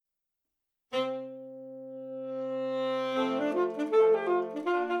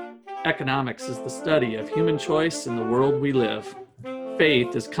Economics is the study of human choice in the world we live.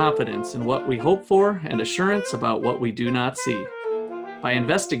 Faith is confidence in what we hope for and assurance about what we do not see. By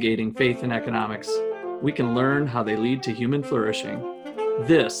investigating faith and economics, we can learn how they lead to human flourishing.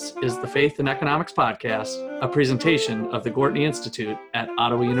 This is the Faith and Economics Podcast, a presentation of the Gortney Institute at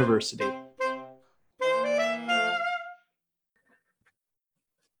Ottawa University.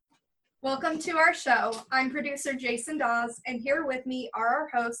 Welcome to our show. I'm producer Jason Dawes, and here with me are our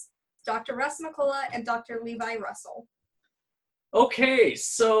hosts, Dr. Russ McCullough and Dr. Levi Russell. Okay,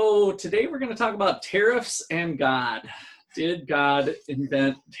 so today we're going to talk about tariffs and God. Did God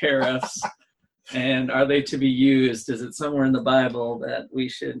invent tariffs? And are they to be used? Is it somewhere in the Bible that we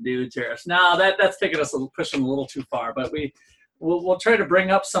should do tariffs? No, that's taking us pushing a little too far, but we'll try to bring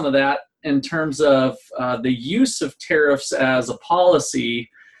up some of that in terms of the use of tariffs as a policy.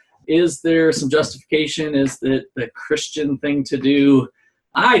 Is there some justification? Is it the Christian thing to do?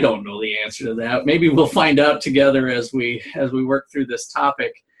 I don't know the answer to that. Maybe we'll find out together as we work through this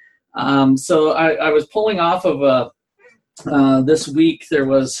topic. So I was pulling off of this week. There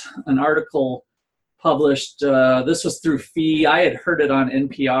was an article published. This was through FEE. I had heard it on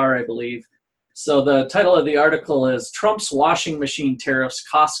NPR, I believe. So the title of the article is "Trump's Washing Machine Tariffs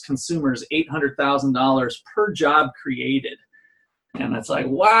Cost Consumers $800,000 per Job Created." And it's like,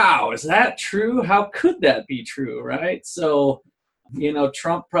 wow, is that true? How could that be true, right? So,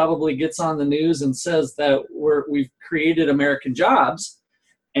 Trump probably gets on the news and says that we've created American jobs,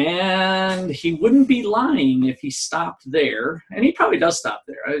 and he wouldn't be lying if he stopped there. And he probably does stop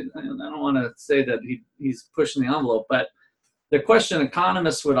there. I don't want to say that he's pushing the envelope, but the question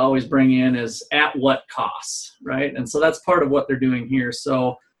economists would always bring in is at what cost, right? And so that's part of what they're doing here.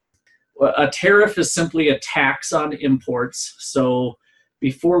 So a tariff is simply a tax on imports. So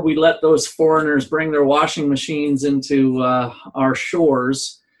before we let those foreigners bring their washing machines into our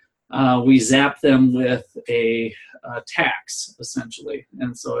shores, we zap them with a tax, essentially.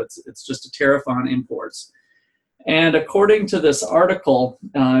 And so it's just a tariff on imports. And according to this article,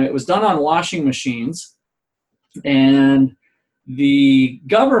 it was done on washing machines, and the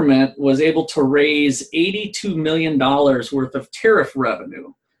government was able to raise $82 million worth of tariff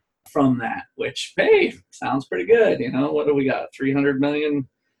revenue from that, which, hey, sounds pretty good. What do we got? 300 million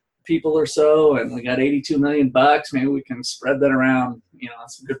people or so, and we got 82 million bucks. Maybe we can spread that around,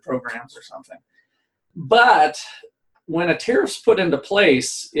 some good programs or something. But when a tariff's put into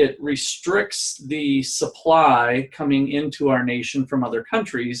place, it restricts the supply coming into our nation from other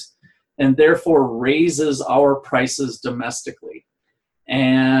countries, and therefore raises our prices domestically.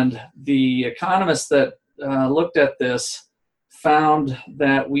 And the economists that looked at this found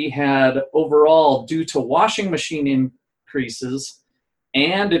that we had overall, due to washing machine increases,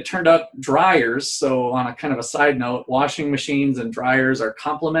 and it turned out dryers. So on a kind of a side note, washing machines and dryers are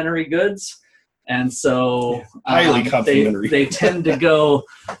complementary goods. And so highly complementary. They tend to go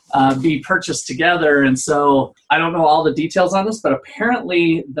be purchased together. And so I don't know all the details on this, but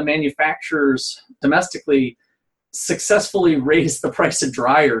apparently the manufacturers domestically successfully raised the price of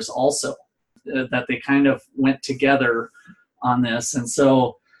dryers also, that they kind of went together on this. And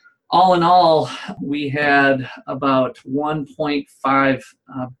so all in all, we had about $1.5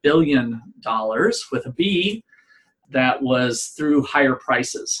 billion with a B that was through higher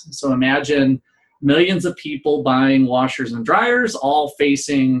prices. So imagine millions of people buying washers and dryers, all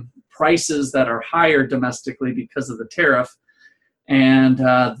facing prices that are higher domestically because of the tariff. And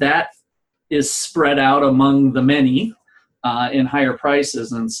that is spread out among the many in higher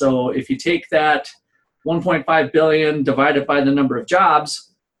prices. And so if you take that 1.5 billion divided by the number of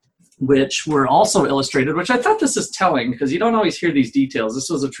jobs, which were also illustrated, which I thought this is telling because you don't always hear these details.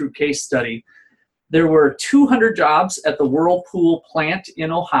 This was a true case study. There were 200 jobs at the Whirlpool plant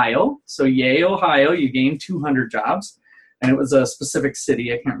in Ohio. So yay, Ohio, you gained 200 jobs. And it was a specific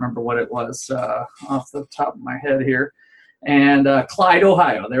city. I can't remember what it was off the top of my head here. And Clyde,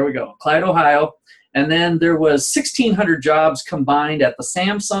 Ohio. There we go. Clyde, Ohio. And then there was 1,600 jobs combined at the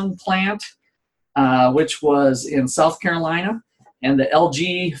Samsung plant, which was in South Carolina, and the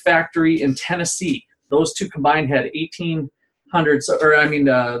LG factory in Tennessee. Those two combined had 1,600. So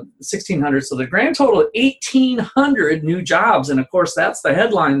the grand total of 1,800 new jobs. And of course, that's the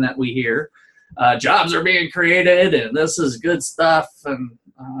headline that we hear. Jobs are being created, and this is good stuff, and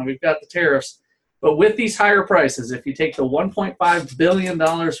we've got the tariffs. But with these higher prices, if you take the $1.5 billion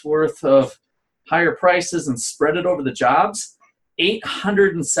worth of higher prices and spread it over the jobs,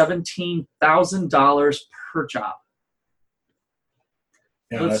 $817,000 per job.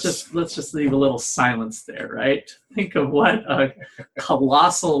 Yeah, let's just leave a little silence there, right? Think of what a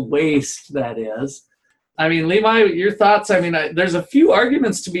colossal waste that is. I mean, Levi, your thoughts? I mean, there's a few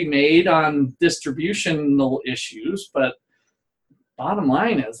arguments to be made on distributional issues, but bottom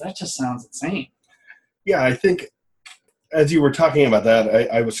line is that just sounds insane. Yeah, I think as you were talking about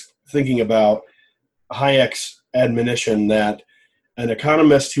that, I was thinking about Hayek's admonition that an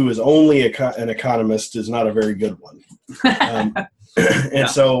economist who is only an economist is not a very good one. And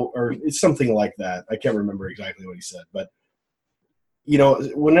so, or it's something like that. I can't remember exactly what he said, but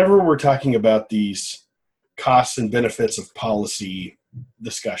whenever we're talking about these costs and benefits of policy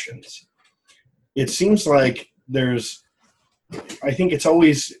discussions, it seems like I think it's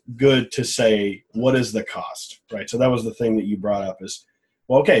always good to say, what is the cost, right? So that was the thing that you brought up is,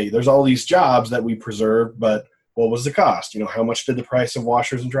 well, okay, there's all these jobs that we preserved, but what was the cost? How much did the price of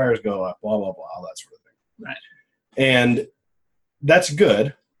washers and dryers go up? Blah, blah, blah, all that sort of thing. Right. And that's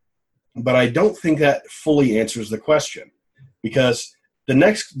good, but I don't think that fully answers the question, because the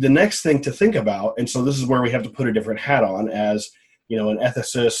next thing to think about, and so this is where we have to put a different hat on as, an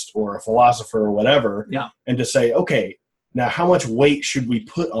ethicist or a philosopher or whatever, and to say, okay, now how much weight should we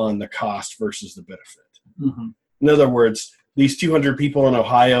put on the cost versus the benefit? Mm-hmm. In other words, these 200 people in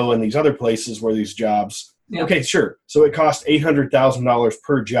Ohio and these other places where these jobs, okay, sure. So it cost $800,000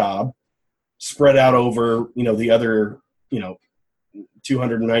 per job spread out over, the other,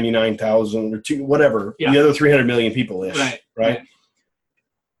 299,000 or whatever, the other 300 million people-ish, right?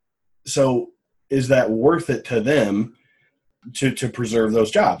 So is that worth it to them to preserve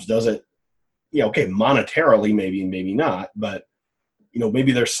those jobs? Does it, okay, monetarily maybe not, but,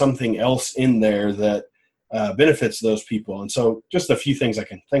 maybe there's something else in there that benefits those people. And so just a few things I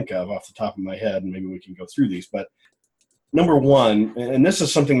can think of off the top of my head, and maybe we can go through these. But number one, and this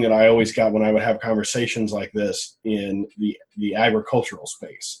is something that I always got when I would have conversations like this in the agricultural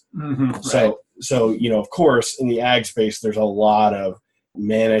space. Mm-hmm, so, of course, in the ag space, there's a lot of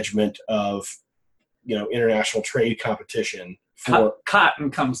management of, international trade competition.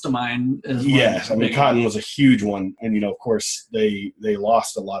 Cotton comes to mind. Yes, I mean, cotton was a huge one. And, of course, they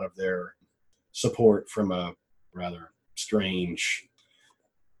lost a lot of their support from a rather strange,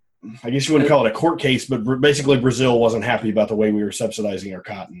 I guess you wouldn't call it a court case, but basically Brazil wasn't happy about the way we were subsidizing our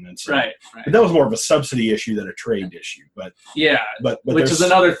cotton. And so, right. But that was more of a subsidy issue than a trade issue. But which is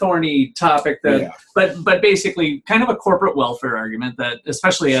another thorny topic but basically kind of a corporate welfare argument that,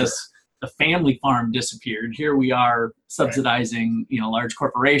 especially as the family farm disappeared, here we are subsidizing, large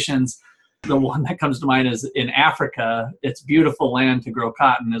corporations. The one that comes to mind is in Africa. It's beautiful land to grow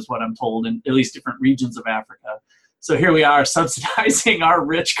cotton, is what I'm told, in at least different regions of Africa. So here we are subsidizing our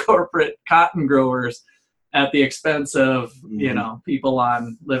rich corporate cotton growers at the expense of, people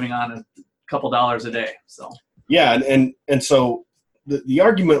living on a couple dollars a day. So yeah, and so the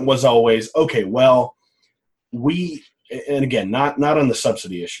argument was always, okay, well, and again, not on the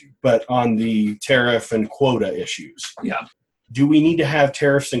subsidy issue, but on the tariff and quota issues. Yeah. Do we need to have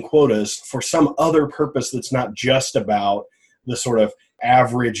tariffs and quotas for some other purpose that's not just about the sort of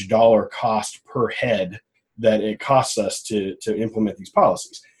average dollar cost per head that it costs us to implement these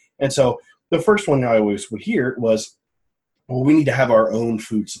policies? And so the first one I always would hear was, well, we need to have our own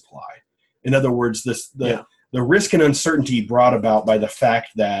food supply. In other words, the risk and uncertainty brought about by the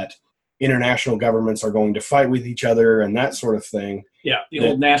fact that international governments are going to fight with each other and that sort of thing. Yeah, the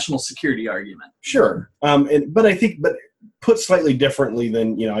old national security argument. Sure. But put slightly differently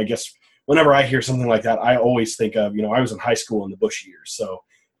than, I guess whenever I hear something like that, I always think of, I was in high school in the Bush years. So,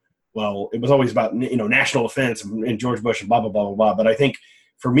 well, it was always about, national defense and George Bush and blah, blah, blah, blah, blah. But I think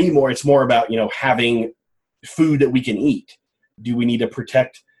for me it's more about, having food that we can eat. Do we need to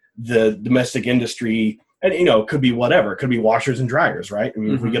protect the domestic industry? And, it could be whatever. It could be washers and dryers, right? I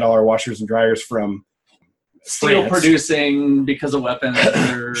mean, if we get all our washers and dryers from steel producing because of weapons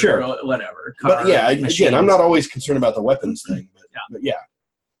or whatever. But again, I'm not always concerned about the weapons thing. But yeah.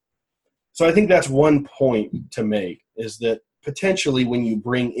 So I think that's one point to make, is that potentially when you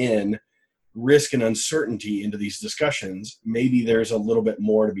bring in risk and uncertainty into these discussions, maybe there's a little bit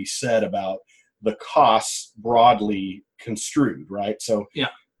more to be said about the costs broadly construed, right? So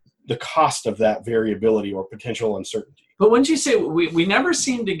the cost of that variability or potential uncertainty. But wouldn't you say we never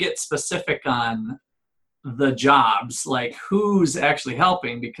seem to get specific on the jobs, like who's actually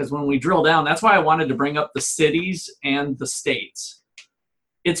helping? Because when we drill down, that's why I wanted to bring up the cities and the states.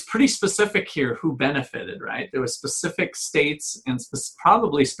 It's pretty specific here who benefited, right? There were specific states and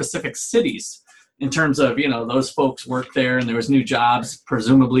probably specific cities in terms of, those folks worked there and there was new jobs,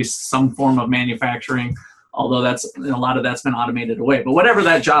 presumably some form of manufacturing, although a lot of that's been automated away. But whatever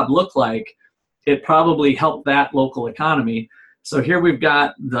that job looked like, it probably helped that local economy. So here we've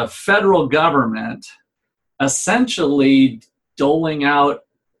got the federal government essentially doling out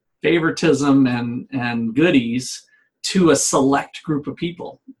favoritism and goodies to a select group of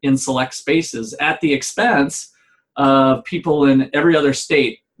people in select spaces at the expense of people in every other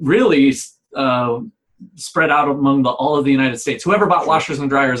state, really spread out among all of the United States. Whoever bought washers and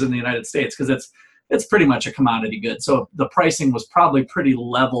dryers in the United States, because it's pretty much a commodity good. So the pricing was probably pretty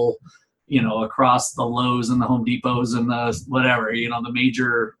level, across the Lowe's and the Home Depots and the whatever, the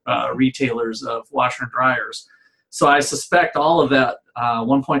major retailers of washer and dryers. So I suspect all of that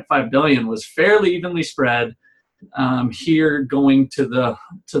 1.5 billion was fairly evenly spread here, going to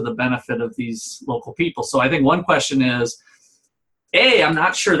the benefit of these local people. So I think one question is, I'm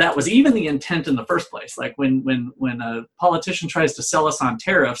not sure that was even the intent in the first place. Like when a politician tries to sell us on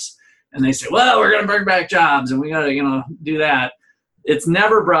tariffs and they say, well, we're going to bring back jobs and we got to, do that. It's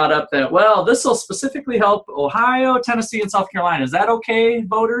never brought up that, well, this will specifically help Ohio, Tennessee, and South Carolina. Is that okay,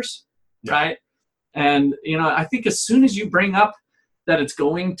 voters? Yeah. Right? And, I think as soon as you bring up that it's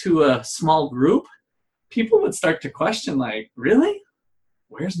going to a small group, people would start to question, like, really?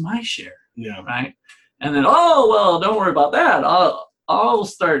 Where's my share? Yeah. Right? And then, oh, well, don't worry about that. I'll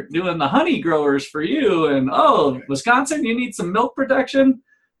start doing the honey growers for you. And, Wisconsin, you need some milk protection?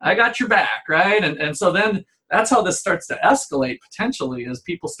 I got your back, right? And so then that's how this starts to escalate potentially, as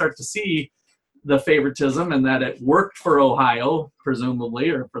people start to see the favoritism and that it worked for Ohio, presumably,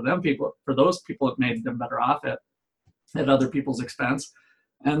 or for those people, it made them better off at other people's expense.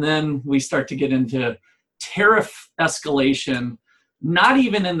 And then we start to get into tariff escalation, not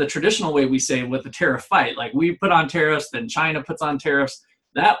even in the traditional way we say with the tariff fight. Like we put on tariffs, then China puts on tariffs.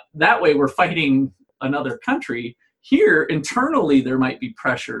 That way we're fighting another country. Here, internally, there might be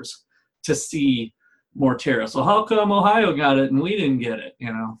pressures to see more tariffs. Well, how come Ohio got it and we didn't get it?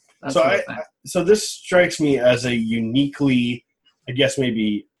 So this strikes me as a uniquely, I guess,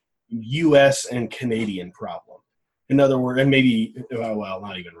 maybe U.S. and Canadian problem. In other words, and maybe,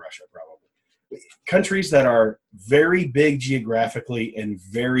 not even Russia, probably. Countries that are very big geographically and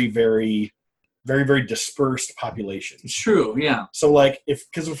very, very, very, very dispersed populations. True, yeah. So,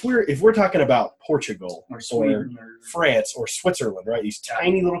 if we're talking about Portugal or Sweden or France or Switzerland, right? These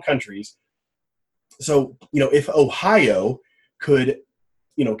tiny little countries. So, if Ohio could,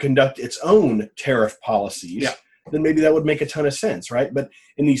 conduct its own tariff policies, then maybe that would make a ton of sense, right? But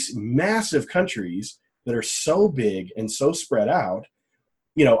in these massive countries that are so big and so spread out,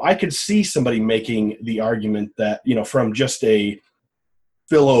 I could see somebody making the argument that, from just a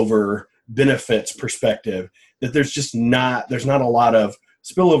spillover benefits perspective, that there's not a lot of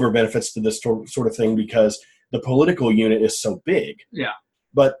spillover benefits to this sort of thing because the political unit is so big. Yeah.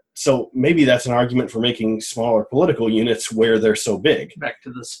 But so maybe that's an argument for making smaller political units where they're so big. Back to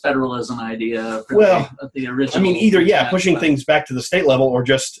this federalism idea. The original. I mean, either pushing things back to the state level, or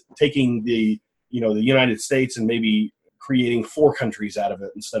just taking the United States and maybe creating 4 countries out of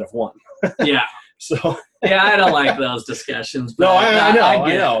it instead of 1. Yeah. So. Yeah, I don't like those discussions. But no,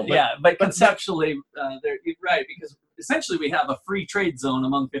 I know. But conceptually, they're right, because essentially we have a free trade zone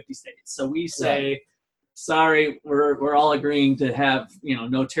among 50 states. So we say. Right. Sorry, we're all agreeing to have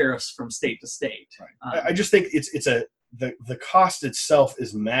no tariffs from state to state. Right. I just think it's the cost itself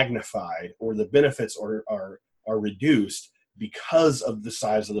is magnified, or the benefits are reduced because of the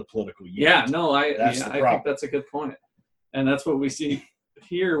size of the political unit. Yeah, no, I think that's a good point, and that's what we see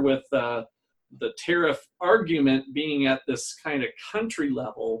here with the tariff argument being at this kind of country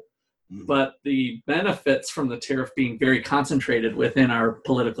level. But the benefits from the tariff being very concentrated within our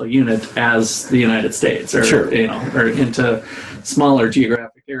political unit as the United States, or or into smaller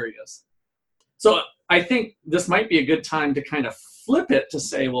geographic areas. So I think this might be a good time to kind of flip it to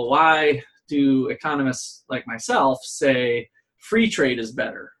say, well, why do economists like myself say free trade is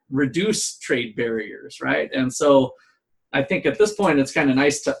better, reduce trade barriers, right? And so I think at this point it's kind of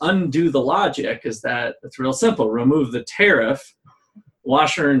nice to undo the logic. Is that it's real simple: remove the tariff.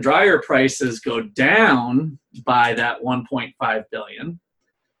 Washer and dryer prices go down by that 1.5 billion.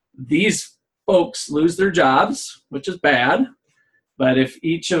 These folks lose their jobs, which is bad. But if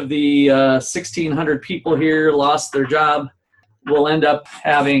each of the 1,600 people here lost their job, we'll end up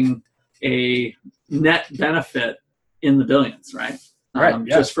having a net benefit in the billions, right?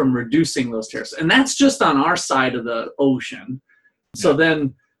 Just from reducing those tariffs. And that's just on our side of the ocean. So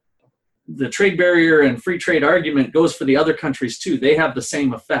then the trade barrier and free trade argument goes for the other countries too. They have the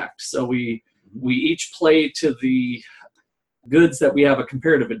same effect. So we each play to the goods that we have a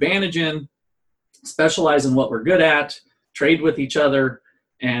comparative advantage in, specialize in what we're good at, trade with each other,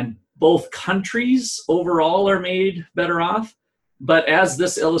 and both countries overall are made better off. But as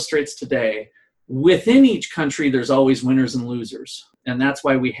this illustrates today, within each country, there's always winners and losers. And that's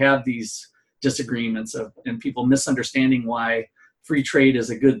why we have these disagreements and people misunderstanding why free trade is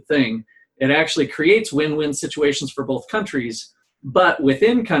a good thing. It actually creates win-win situations for both countries, but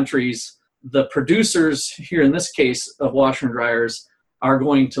within countries, the producers, here in this case of washer and dryers, are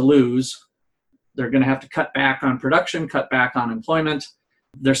going to lose. They're going to have to cut back on production, cut back on employment.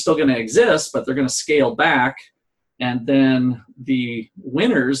 They're still going to exist, but they're going to scale back. And then the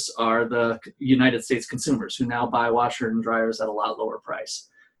winners are the United States consumers, who now buy washer and dryers at a lot lower price.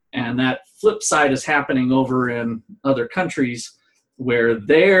 And that flip side is happening over in other countries where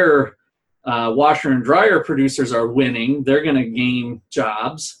their washer and dryer producers are winning. They're going to gain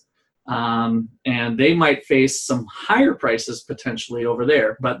jobs. And they might face some higher prices potentially over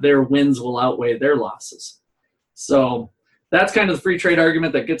there, but their wins will outweigh their losses. So that's kind of the free trade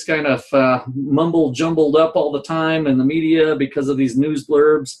argument that gets kind of jumbled up all the time in the media because of these news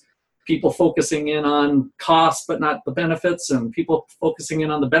blurbs, people focusing in on costs but not the benefits, and people focusing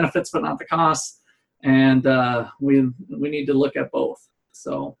in on the benefits but not the costs. And we need to look at both.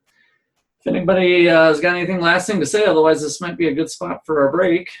 So if anybody has got anything lasting to say, otherwise this might be a good spot for our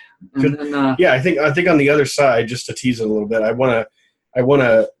break. And then, I think on the other side, just to tease it a little bit, I want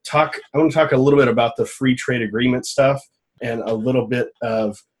to talk a little bit about the free trade agreement stuff, and a little bit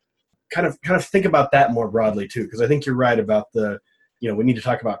of kind of think about that more broadly too, because I think you're right about we need to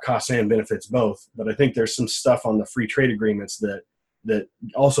talk about costs and benefits both, but I think there's some stuff on the free trade agreements that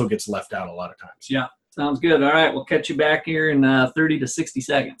also gets left out a lot of times. Yeah, sounds good. All right, we'll catch you back here in 30 to 60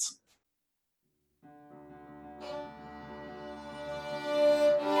 seconds.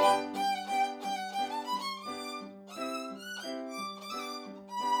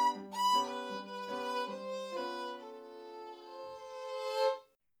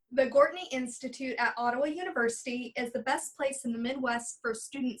 The Gortney Institute at Ottawa University is the best place in the Midwest for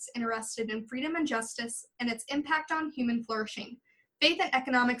students interested in freedom and justice and its impact on human flourishing. Faith and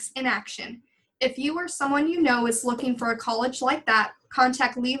economics in action. If you or someone you know is looking for a college like that,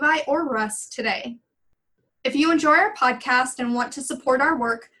 contact Levi or Russ today. If you enjoy our podcast and want to support our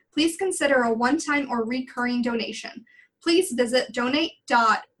work, please consider a one-time or recurring donation. Please visit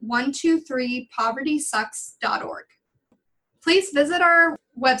donate.123povertysucks.org. Please visit our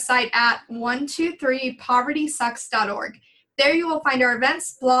website at 123povertysucks.org. There you will find our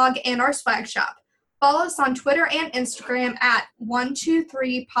events, blog, and our swag shop. Follow us on Twitter and Instagram at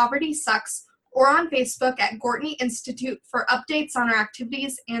 123povertysucks or on Facebook at Gortney Institute for updates on our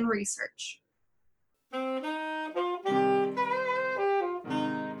activities and research.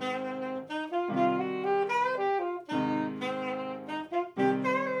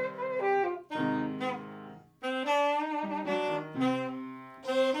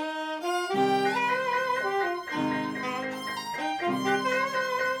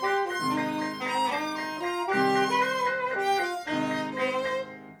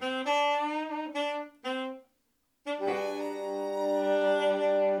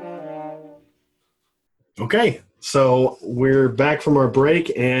 Okay, so we're back from our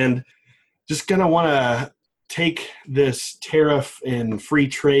break, and just going to want to take this tariff and free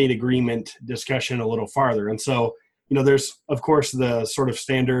trade agreement discussion a little farther. And so, there's, of course, the sort of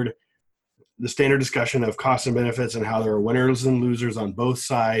standard discussion of costs and benefits and how there are winners and losers on both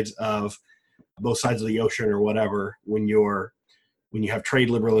sides of the ocean or whatever when you have trade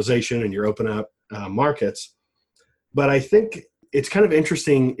liberalization and you're opening up markets. But I think it's kind of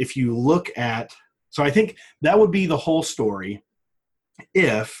interesting if you look at, so I think that would be the whole story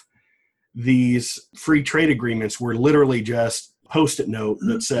if these free trade agreements were literally just Post-it note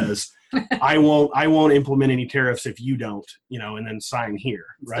that says, I won't implement any tariffs if you don't, and then sign here.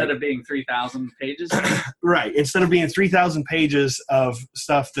 Instead of being 3,000 pages. Right. Instead of being 3,000 pages of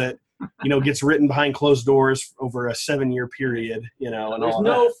stuff that, gets written behind closed doors over a 7-year period, and there's all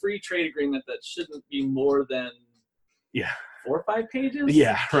no that. free trade agreement that shouldn't be more than 4 or 5 pages.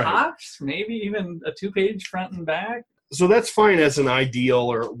 Yeah, right. Tops, maybe even a 2-page front and back. So that's fine as an ideal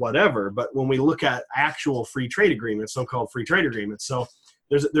or whatever, but when we look at actual free trade agreements, so-called free trade agreements, so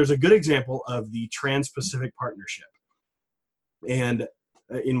there's a good example of the Trans-Pacific Partnership. And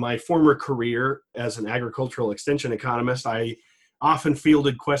in my former career as an agricultural extension economist, I often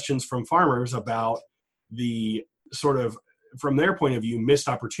fielded questions from farmers about the sort of, from their point of view, missed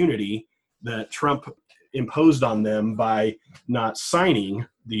opportunity that Trump imposed on them by not signing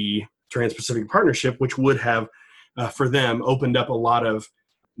the Trans-Pacific Partnership, which would have, for them, opened up a lot of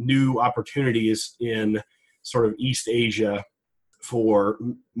new opportunities in sort of East Asia for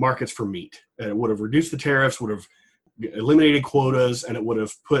markets for meat. And it would have reduced the tariffs, would have eliminated quotas, and it would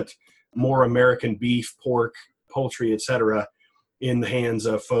have put more American beef, pork, poultry, etc., in the hands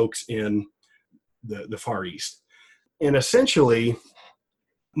of folks in the Far East. And essentially,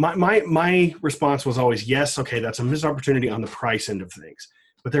 My response was always, yes, okay, that's a missed opportunity on the price end of things.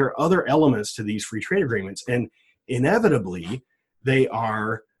 But there are other elements to these free trade agreements, and inevitably they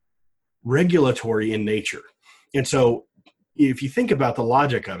are regulatory in nature. And so if you think about the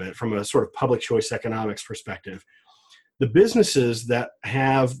logic of it from a sort of public choice economics perspective, the businesses that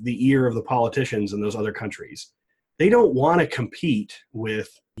have the ear of the politicians in those other countries, they don't want to compete with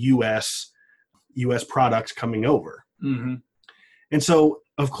U.S. products coming over. Mm-hmm. And so,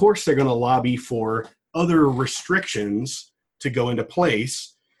 of course, they're going to lobby for other restrictions to go into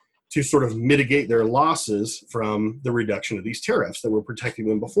place to sort of mitigate their losses from the reduction of these tariffs that were protecting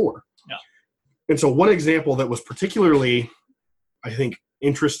them before. Yeah. And so one example that was particularly, I think,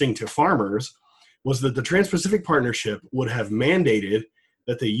 interesting to farmers was that the Trans-Pacific Partnership would have mandated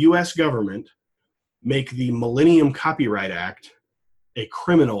that the U.S. government make the Millennium Copyright Act a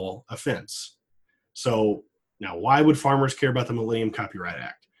criminal offense. So now, why would farmers care about the Millennium Copyright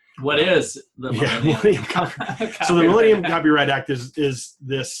Act? What is the Millennium Copyright? So the Millennium Copyright Act is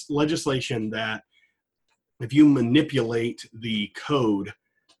this legislation that if you manipulate the code,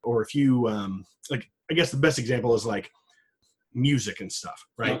 or if you, I guess the best example is like music and stuff,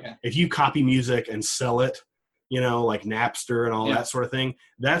 right? Okay. If you copy music and sell it, like Napster and all that sort of thing,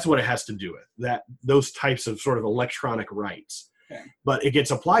 that's what it has to do with, those types of sort of electronic rights. Okay. But it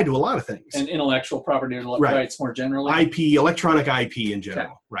gets applied to a lot of things. And intellectual property rights more generally? IP, electronic IP in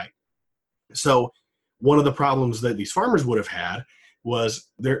general, right. So one of the problems that these farmers would have had was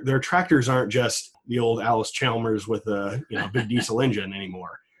their tractors aren't just the old Alice Chalmers with a big diesel engine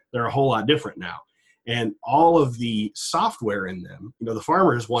anymore. They're a whole lot different now. And all of the software in them, the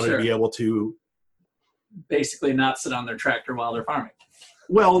farmers wanted to be able to basically not sit on their tractor while they're farming.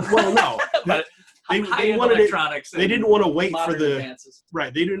 Well, no. But they wanted electronics. They didn't want to wait for the advances.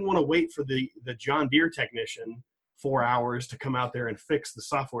 Right. They didn't want to wait for the John Deere technician 4 hours to come out there and fix the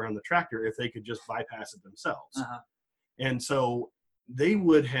software on the tractor if they could just bypass it themselves. Uh-huh. And so they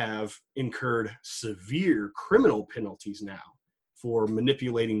would have incurred severe criminal penalties now for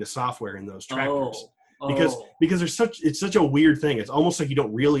manipulating the software in those tractors. Because it's such a weird thing. It's almost like you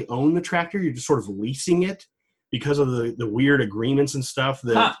don't really own the tractor. You're just sort of leasing it because of the weird agreements and stuff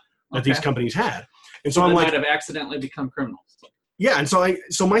that these companies had. And so they I'm like, might have accidentally become criminals. Yeah, and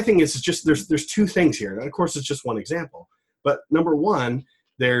so my thing is just there's two things here. And of course, it's just one example. But number one,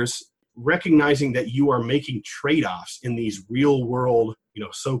 there's recognizing that you are making trade-offs in these real world,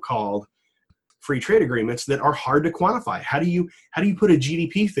 so-called free trade agreements that are hard to quantify. How do you put a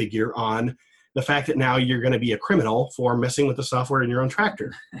GDP figure on the fact that now you're going to be a criminal for messing with the software in your own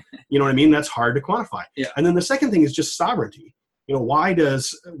tractor? You know what I mean? That's hard to quantify. Yeah. And then the second thing is just sovereignty. Why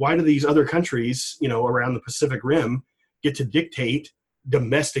do these other countries, around the Pacific Rim get to dictate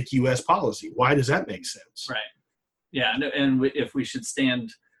domestic U.S. policy? Why does that make sense? Right. Yeah. And if we should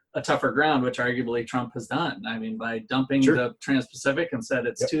stand a tougher ground, which arguably Trump has done. I mean, by dumping the Trans-Pacific and said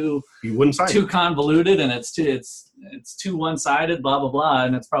it's too convoluted and it's too one-sided, blah, blah, blah,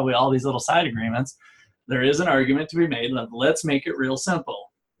 and it's probably all these little side agreements. There is an argument to be made. Let's make it real simple.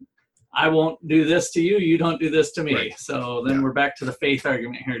 I won't do this to you. You don't do this to me. Right. So then we're back to the faith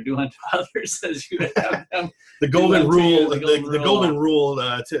argument here. Do unto others as you would have them. The golden rule, the golden rule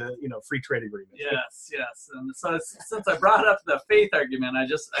to free trade agreement. Yes. And so since I brought up the faith argument, I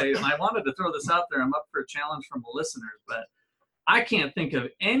wanted to throw this out there. I'm up for a challenge from the listeners, but I can't think of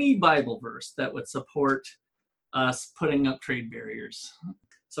any Bible verse that would support us putting up trade barriers.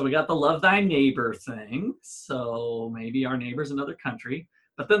 So we got the love thy neighbor thing. So maybe our neighbor's another country.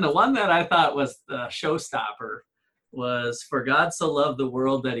 But then the one that I thought was the showstopper was, for God so loved the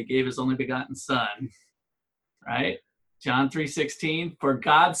world that he gave his only begotten son, right? John 3:16, for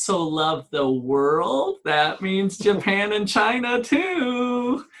God so loved the world. That means Japan and China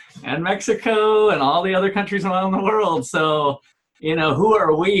too, and Mexico and all the other countries around the world. So, who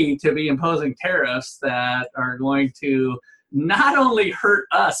are we to be imposing tariffs that are going to not only hurt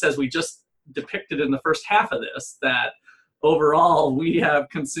us, as we just depicted in the first half of this, that overall we have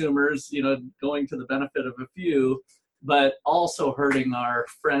consumers, going to the benefit of a few, but also hurting our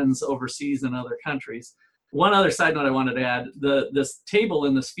friends overseas in other countries. One other side note I wanted to add, this table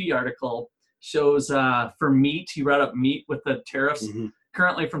in this fee article shows for meat, he brought up meat with the tariffs,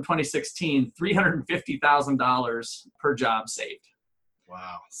 currently from 2016, $350,000 per job saved.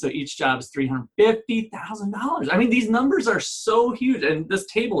 Wow. So each job is $350,000. I mean, these numbers are so huge, and this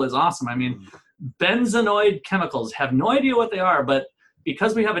table is awesome. I mean, benzenoid chemicals, have no idea what they are, but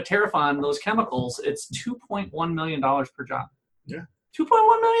because we have a tariff on those chemicals, it's $2.1 million per job. Yeah.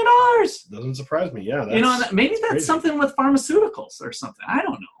 $2.1 million. Doesn't surprise me. Yeah. Maybe that's crazy. Something with pharmaceuticals or something. I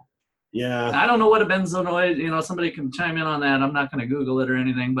don't know. Yeah. I don't know what a benzonoid, somebody can chime in on that. I'm not going to Google it or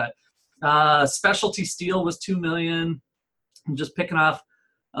anything, but specialty steel was $2 million. I'm just picking off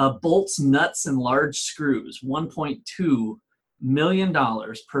bolts, nuts, and large screws, $1.2 million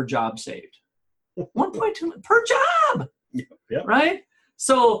per job saved. 1.2 per job. Yep. Right?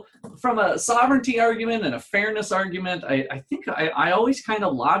 So from a sovereignty argument and a fairness argument, I think I always kind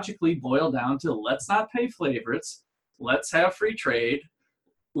of logically boil down to let's not pay favorites. Let's have free trade.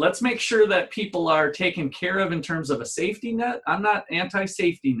 Let's make sure that people are taken care of in terms of a safety net. I'm not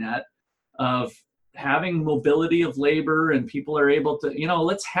anti-safety net of having mobility of labor and people are able to,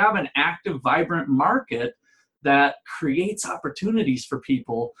 let's have an active, vibrant market that creates opportunities for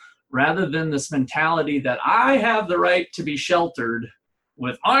people rather than this mentality that I have the right to be sheltered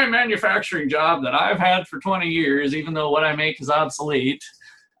with my manufacturing job that I've had for 20 years, even though what I make is obsolete.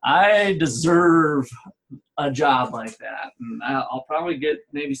 I deserve a job like that. And I'll probably get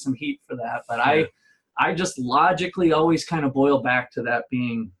maybe some heat for that. But I just logically always kind of boil back to that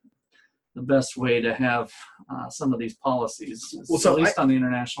being the best way to have some of these policies, at least on the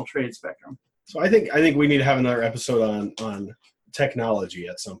international trade spectrum. So I think we need to have another episode on technology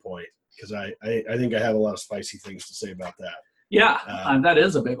at some point, because I think I have a lot of spicy things to say about that. Yeah, that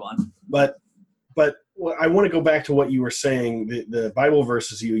is a big one. But I want to go back to what you were saying, the Bible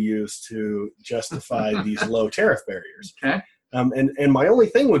verses you use to justify these low tariff barriers. Okay. And my only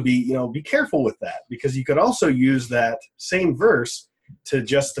thing would be, be careful with that, because you could also use that same verse to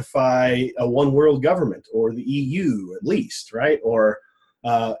justify a one world government, or the EU at least, right? Or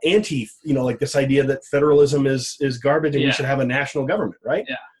like this idea that federalism is garbage and we should have a national government, right?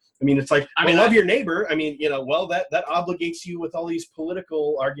 Yeah. I mean, it's like, love your neighbor. I mean, that obligates you with all these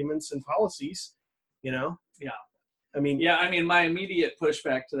political arguments and policies, Yeah. I mean, my immediate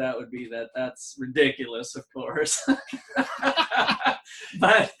pushback to that would be that that's ridiculous, of course.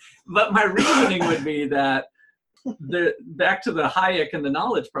 but my reasoning would be that back to the Hayek and the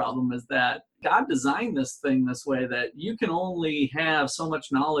knowledge problem is that God designed this thing this way that you can only have so much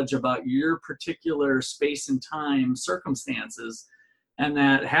knowledge about your particular space and time circumstances, and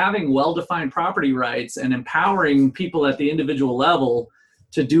that having well-defined property rights and empowering people at the individual level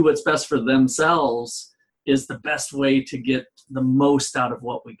to do what's best for themselves is the best way to get the most out of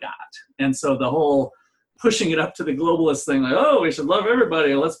what we got. And so the whole pushing it up to the globalist thing, like, oh, we should love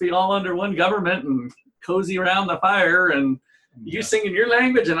everybody, let's be all under one government and cozy around the fire, and you sing in your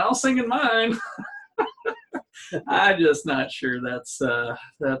language and I'll sing in mine. I'm just not sure that's the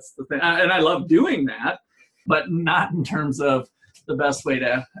thing. And I love doing that, but not in terms of the best way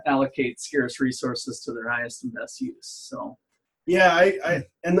to allocate scarce resources to their highest and best use. So yeah,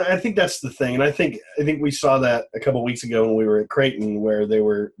 I think that's the thing. And I think we saw that a couple of weeks ago when we were at Creighton, where they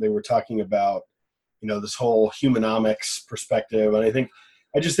were talking about, this whole humanomics perspective. And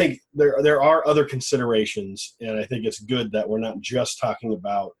I just think there are other considerations, and I think it's good that we're not just talking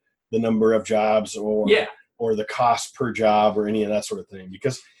about the number of jobs or the cost per job or any of that sort of thing.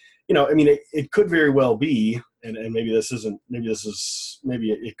 Because, it could very well be, and maybe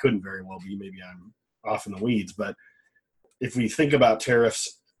it couldn't very well be, maybe I'm off in the weeds, but if we think about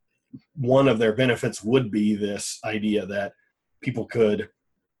tariffs, one of their benefits would be this idea that people could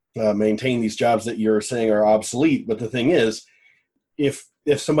maintain these jobs that you're saying are obsolete. But the thing is, if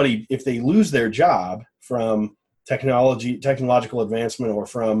they lose their job from technological advancement, or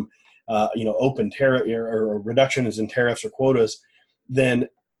from open tariff or reductions in tariffs or quotas, then,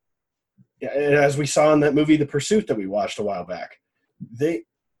 as we saw in that movie The Pursuit that we watched a while back,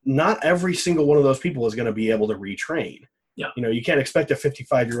 not every single one of those people is going to be able to retrain. Yeah. You can't expect a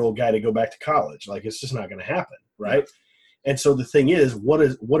 55-year-old guy to go back to college. Like, it's just not going to happen, right? Yeah. And so the thing is, what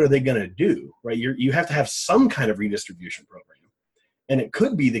are they going to do, right? You have to have some kind of redistribution program. And it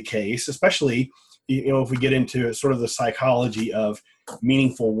could be the case, especially, if we get into sort of the psychology of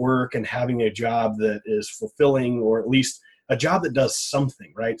meaningful work and having a job that is fulfilling, or at least a job that does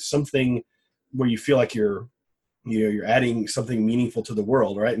something, right? Something where you feel like you're adding something meaningful to the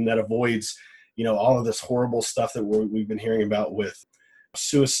world, right? And that avoids, all of this horrible stuff that we've been hearing about with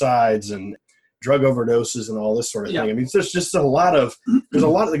suicides and drug overdoses and all this sort of thing. I mean, there's just a lot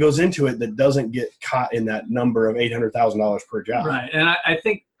that goes into it that doesn't get caught in that number of $800,000 per job. Right. And I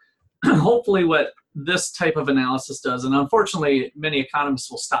think hopefully what this type of analysis does, and unfortunately many economists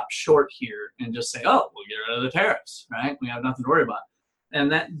will stop short here and just say, oh, we'll get rid of the tariffs, right? We have nothing to worry about. And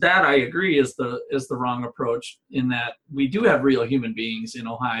that I agree is the wrong approach, in that we do have real human beings in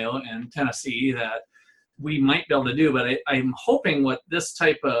Ohio and Tennessee that we might be able to do. But I'm hoping what this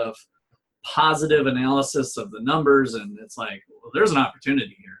type of positive analysis of the numbers, and it's like, well, there's an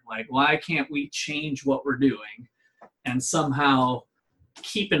opportunity here. Like, why can't we change what we're doing and somehow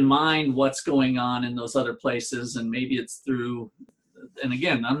keep in mind what's going on in those other places, and maybe it's through, and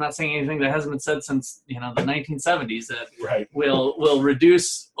again, I'm not saying anything that hasn't been said since, the 1970s, that right. will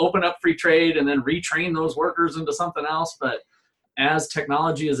open up free trade and then retrain those workers into something else. But as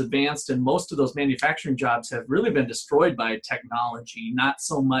technology has advanced, and most of those manufacturing jobs have really been destroyed by technology, not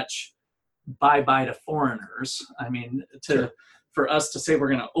so much bye-bye to foreigners. I mean, for us to say we're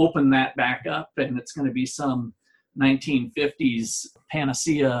going to open that back up and it's going to be some 1950s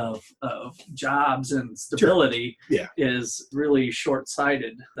panacea of jobs and stability is really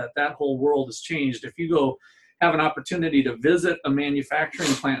short-sighted. That whole world has changed. If you go have an opportunity to visit a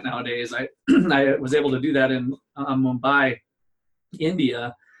manufacturing plant nowadays, I was able to do that in Mumbai,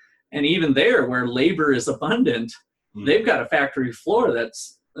 India, and even there where labor is abundant, they've got a factory floor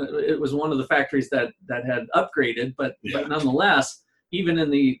that's it was one of the factories that had upgraded, but nonetheless, even in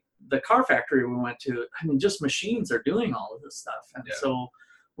the car factory we went to, I mean, just machines are doing all of this stuff. And so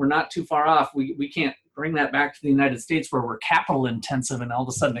we're not too far off. We can't bring that back to the United States where we're capital intensive and all of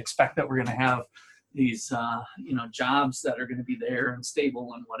a sudden expect that we're going to have these, jobs that are going to be there and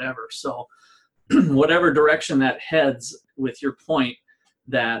stable and whatever. So whatever direction that heads, with your point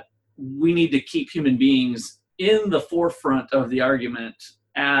that we need to keep human beings in the forefront of the argument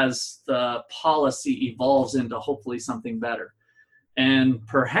as the policy evolves into hopefully something better. And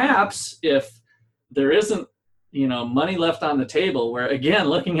perhaps if there isn't, money left on the table, where again,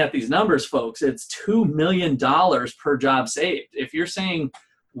 looking at these numbers, folks, it's $2 million per job saved. If you're saying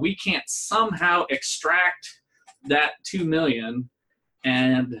we can't somehow extract that 2 million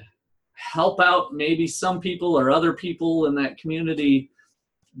and help out maybe some people or other people in that community,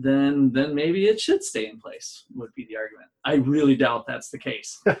 then maybe it should stay in place, would be the argument. I really doubt that's the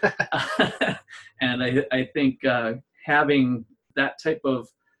case. And I think having that type of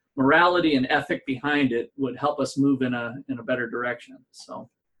morality and ethic behind it would help us move in a better direction. So,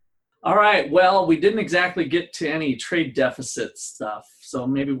 all right. Well, we didn't exactly get to any trade deficit stuff, so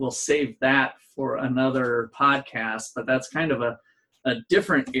maybe we'll save that for another podcast, but that's kind of a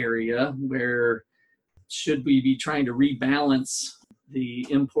different area where should we be trying to rebalance the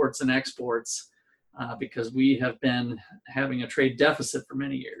imports and exports because we have been having a trade deficit for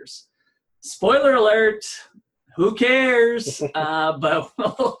many years. Spoiler alert, who cares? But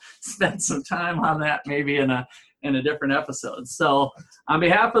we'll spend some time on that maybe in a different episode. So on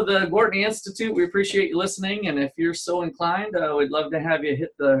behalf of the Gortney Institute, we appreciate you listening. And if you're so inclined, we'd love to have you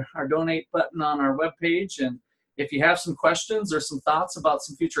hit our donate button on our webpage. And if you have some questions or some thoughts about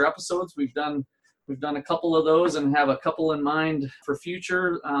some future episodes, we've done a couple of those and have a couple in mind for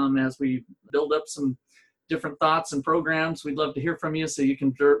future as we build up some different thoughts and programs. We'd love to hear from you, so you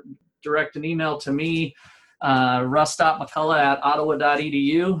can direct an email to me,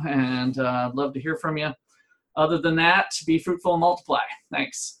 russ.mccullough@ottawa.edu, and I'd love to hear from you. Other than that, be fruitful and multiply.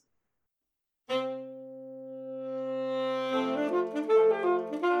 Thanks.